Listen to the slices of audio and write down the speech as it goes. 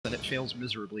that fails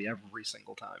miserably every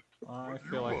single time. I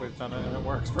feel like we've done it and it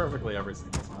works perfectly every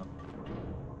single time.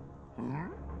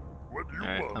 What do you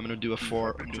Alright, want? I'm gonna do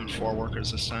I'm doing 4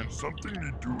 workers this time. Something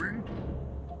need doing?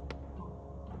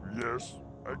 Yes,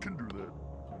 I can do that.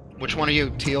 Which one are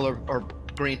you, teal or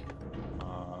green?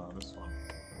 This one.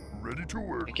 Ready to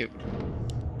work. Thank you.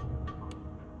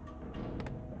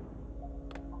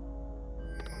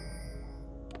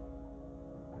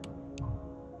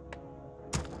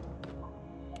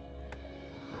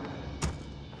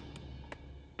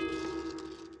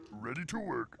 Ready to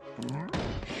work. Okie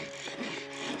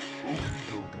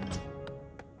dokie.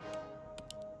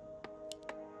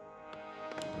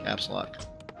 Caps lock.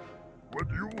 What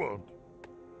do you want?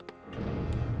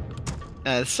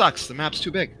 It sucks. The map's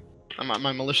too big.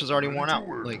 My militia's already worn out.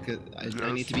 Work. Like, I Yes.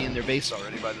 need to be in their base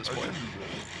already by this I point. can do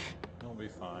that. You'll be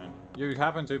fine. You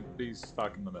happen to be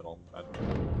stuck in the middle.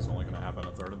 That's only going to happen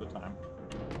a third of the time.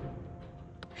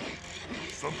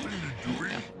 Something need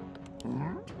doing?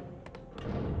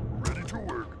 Ready to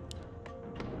work.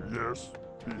 Yes,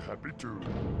 be happy to.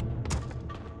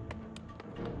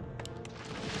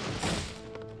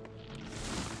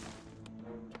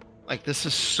 Like, this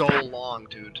is so long,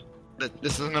 dude.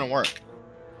 This isn't gonna work.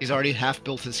 He's already half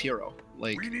built his hero.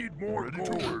 Like, We need more Ready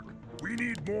gold. To work. We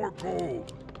need more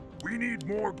gold. We need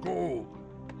more gold.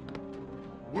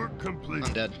 Work complete.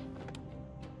 I'm dead.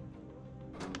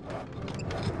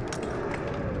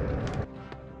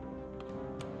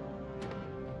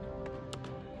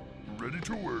 Ready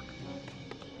to work.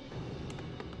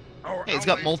 Hey, he's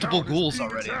got multiple ghouls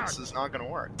already. This is not gonna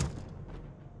work.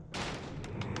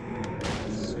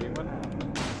 See what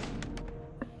happens.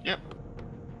 Yep.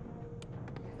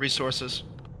 Resources.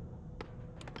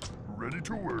 Ready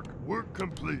to work. Work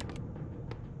complete.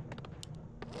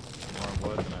 More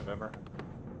wood than I've ever.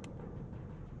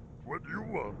 What do you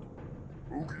want?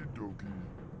 Okie dokie.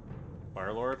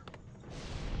 Firelord?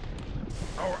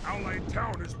 Our allied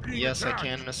town is being Yes, attacked. I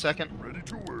can in a second. Ready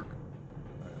to work.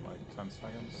 Alright, like 10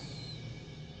 seconds.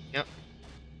 Yep.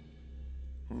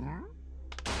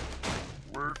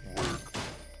 Work, work.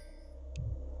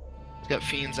 He's got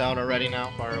fiends out already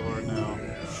now. Firelord now.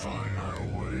 Fire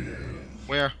away.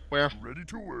 Where? Ready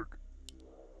to work.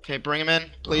 Okay, bring him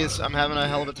in, please. I'm having a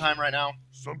hell of a time right now.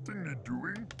 Something need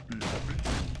doing? Be happy.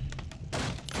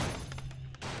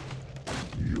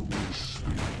 You will see.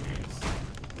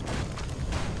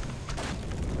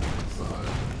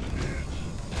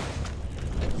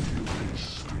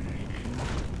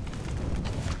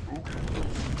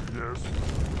 Yes.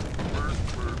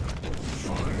 Work.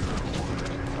 Fire away.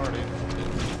 Party.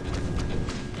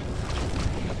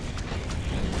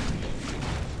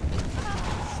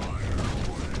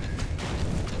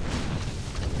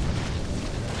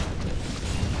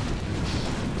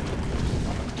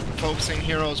 Focusing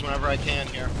heroes whenever I can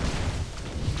here.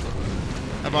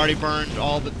 I've already burned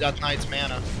all the Death Knight's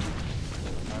mana.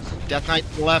 Death Knight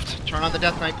to the left. Turn on the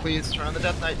Death Knight, please. Turn on the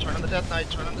Death Knight. Turn on the Death Knight.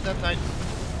 Turn on the Death Knight.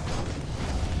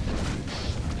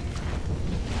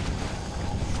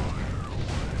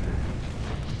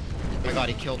 Oh my god,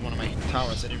 he killed one of my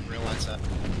towers. I didn't realize that.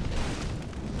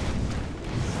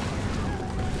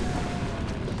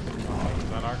 Is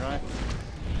that our guy?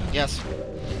 Yes.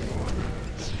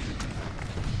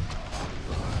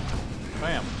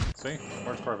 Bam! See?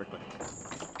 Works perfectly.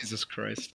 Jesus Christ.